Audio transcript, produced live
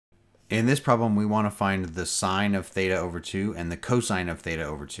In this problem, we want to find the sine of theta over 2 and the cosine of theta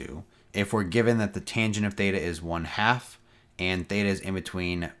over 2 if we're given that the tangent of theta is 1/2 and theta is in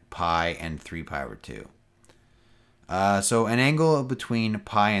between pi and 3 pi over 2. So an angle between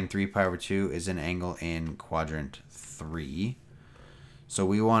pi and 3 pi over 2 is an angle in quadrant 3. So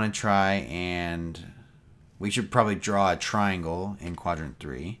we want to try and we should probably draw a triangle in quadrant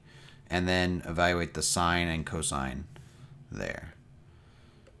 3 and then evaluate the sine and cosine there.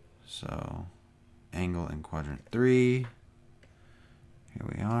 So angle in quadrant 3. Here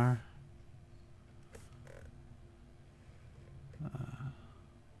we are.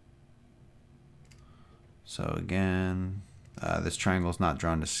 So again, this triangle is not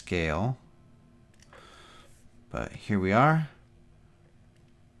drawn to scale, but here we are.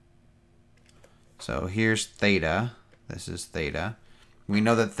 So here's theta. This is theta. We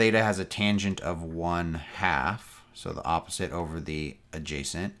know that theta has a tangent of 1/2, so the opposite over the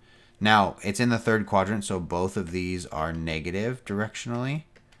adjacent. Now, it's in the third quadrant, so both of these are negative directionally.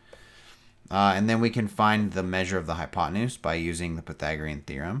 And then we can find the measure of the hypotenuse by using the Pythagorean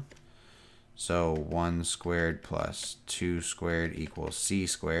theorem. So 1 squared plus 2 squared equals c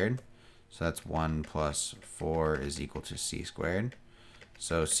squared. So that's 1 plus 4 is equal to c squared.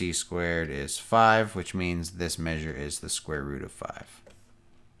 So c squared is 5, which means this measure is the square root of 5.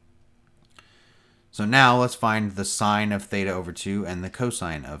 So now let's find the sine of theta over 2 and the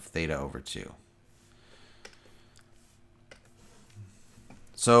cosine of theta over 2.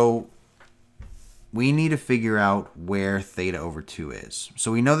 So we need to figure out where theta over 2 is.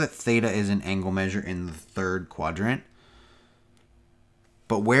 So we know that theta is an angle measure in the third quadrant.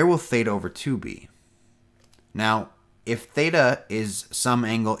 But where will theta over 2 be? Now, if theta is some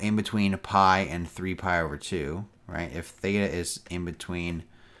angle in between pi and 3 pi over 2, right? If theta is in between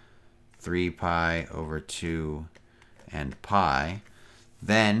 3 pi over 2 and pi,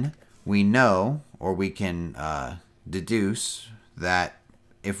 then we know, or we can deduce, that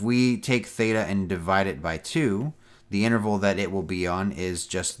if we take theta and divide it by 2, the interval that it will be on is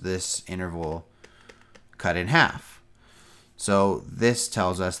just this interval cut in half. So this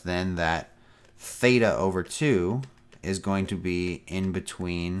tells us then that theta over 2 is going to be in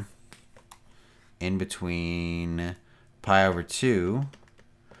between pi over 2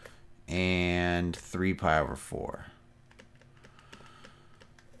 and 3 pi over 4.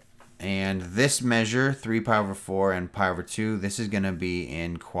 And this measure, 3 pi over 4 and pi over 2, this is going to be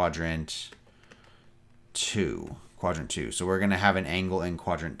in quadrant 2. So we're going to have an angle in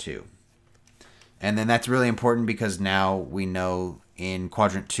quadrant 2. And then that's really important because now we know in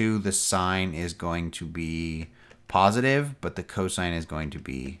quadrant 2 the sine is going to be positive, but the cosine is going to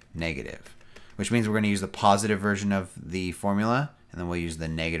be negative. Which means we're going to use the positive version of the formula, and then we'll use the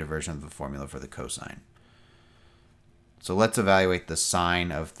negative version of the formula for the cosine. So let's evaluate the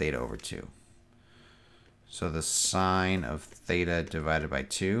sine of theta over 2. So the sine of theta divided by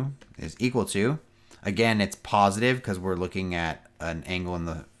 2 is equal to, again, it's positive because we're looking at an angle in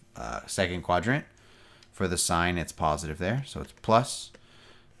the second quadrant. For the sine, it's positive there, so it's plus.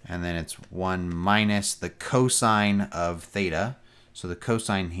 And then it's 1 minus the cosine of theta. So the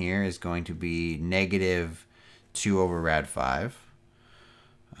cosine here is going to be negative 2 over rad 5.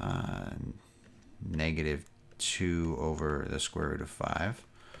 Negative 2 over the square root of 5,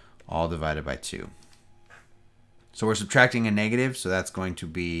 all divided by 2. So we're subtracting a negative, so that's going to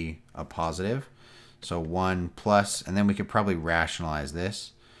be a positive. So 1 plus, and then we could probably rationalize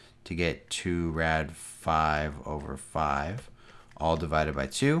this to get 2 rad 5 over 5, all divided by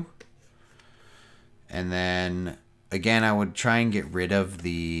 2. And then, again, I would try and get rid of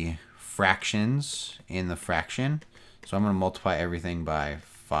the fractions in the fraction. So I'm going to multiply everything by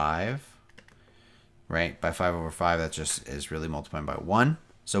 5. Right, by 5 over 5, that just is really multiplying by 1.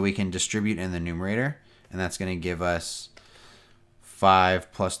 So we can distribute in the numerator, and that's going to give us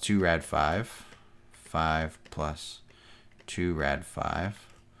 5 plus 2 rad 5, 5 plus 2 rad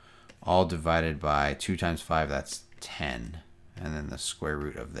 5, all divided by 2 times 5, that's 10, and then the square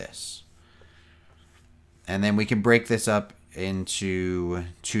root of this. And then we can break this up into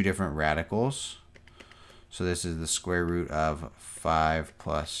 2 different radicals. So this is the square root of 5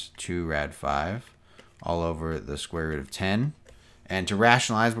 plus 2 rad 5. All over the square root of 10. And to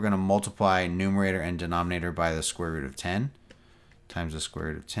rationalize, we're going to multiply numerator and denominator by the square root of 10 times the square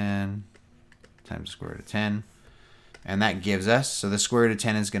root of 10 times the square root of 10. And that gives us, so the square root of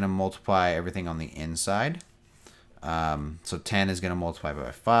 10 is going to multiply everything on the inside. So 10 is going to multiply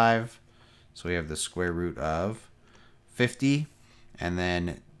by 5. So we have the square root of 50. And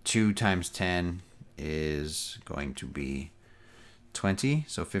then 2 times 10 is going to be 20.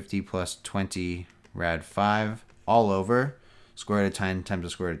 So 50 plus 20 rad 5 all over Square root of 10 times the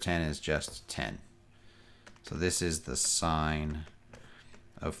square root of 10 is just 10. So this is the sine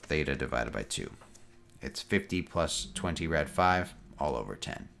of theta divided by 2. It's 50 plus 20 rad 5 all over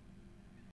 10.